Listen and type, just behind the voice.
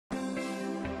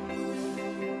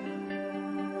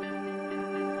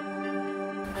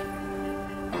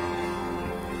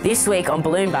This week on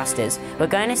Balloon Busters, we're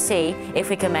going to see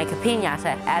if we can make a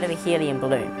pinata out of a helium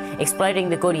balloon, exploding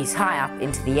the goodies high up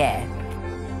into the air.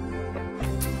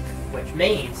 Which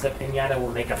means the pinata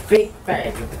will make a big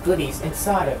bang with the goodies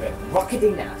inside of it,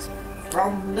 rocketing out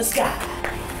from the sky.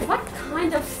 What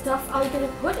kind of stuff are we going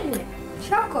to put in it?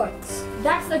 Chocolates.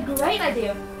 That's a great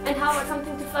idea. And how about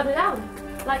something to float it down?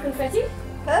 Like confetti?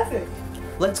 Perfect.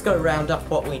 Let's go round up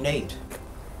what we need.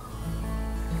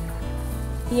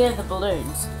 Here are the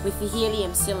balloons, with the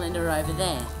helium cylinder over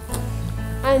there.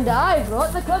 And I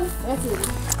brought the confetti.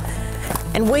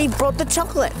 And we brought the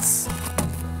chocolates.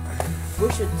 We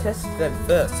should test them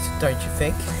first, don't you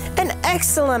think? An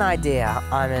excellent idea.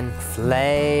 I'm in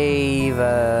flavour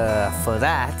for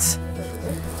that.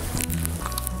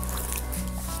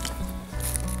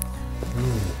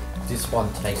 This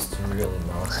one tastes really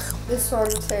nice. This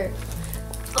one too.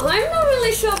 I'm not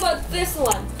really sure about this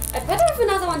one. I better have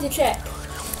another one to check.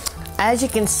 As you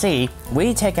can see,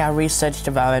 we take our research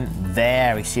development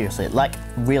very seriously, like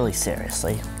really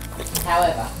seriously.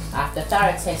 However, after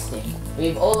thorough testing,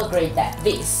 we've all agreed that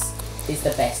this is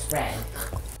the best brand.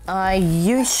 Are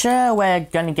you sure we're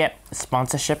going to get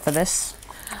sponsorship for this?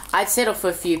 I'd settle for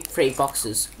a few free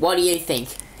boxes. What do you think?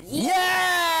 Yeah!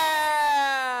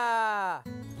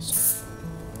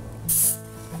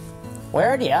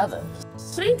 Where are the others?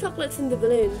 Putting chocolates in the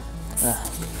balloon.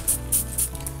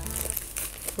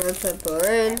 One for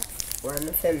balloon,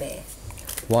 one for me.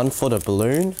 One for the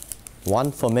balloon,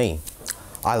 one for me.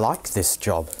 I like this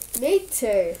job. Me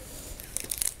too.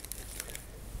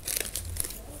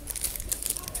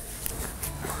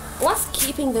 What's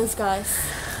keeping those guys?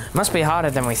 Must be harder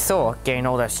than we thought, getting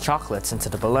all those chocolates into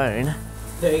the balloon.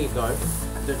 There you go.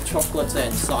 The chocolates are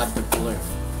inside the balloon.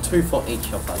 2 for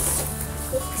each of us.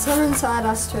 Some inside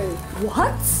us too.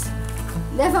 What?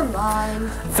 Never mind.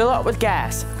 Fill up with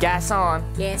gas. Gas on.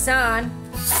 Yes, on.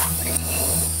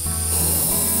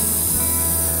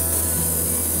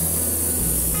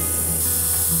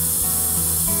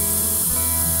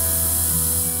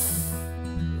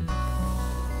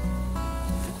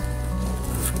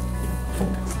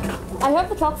 I hope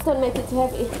the chocks don't make it too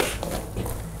heavy.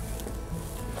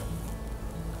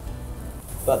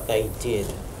 But they did.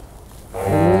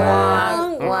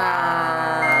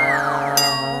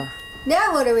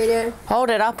 Now what do we do? Hold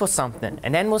it up or something,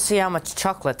 and then we'll see how much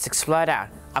chocolates explode out.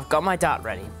 I've got my dart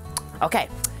ready. Okay,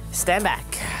 stand back.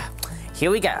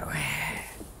 Here we go.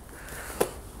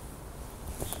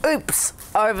 Oops,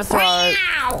 overthrow.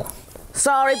 Wow!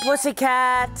 Sorry,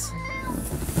 pussycat.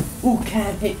 Who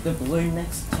can hit the balloon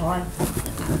next time?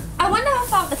 I wonder how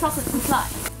far the chocolates can fly.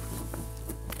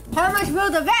 How much will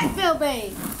the vet bill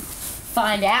be?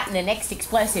 Find out in the next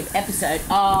explosive episode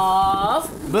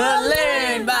of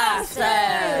Balloon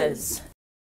Busters!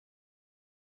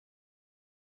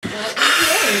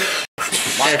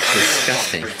 That's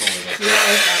disgusting.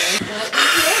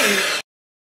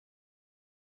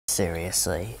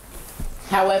 Seriously.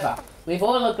 However, we've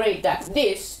all agreed that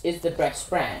this is the best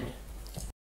brand.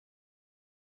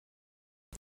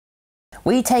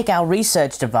 We take our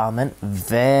research development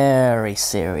very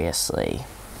seriously.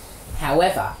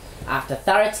 However, after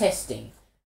thorough testing,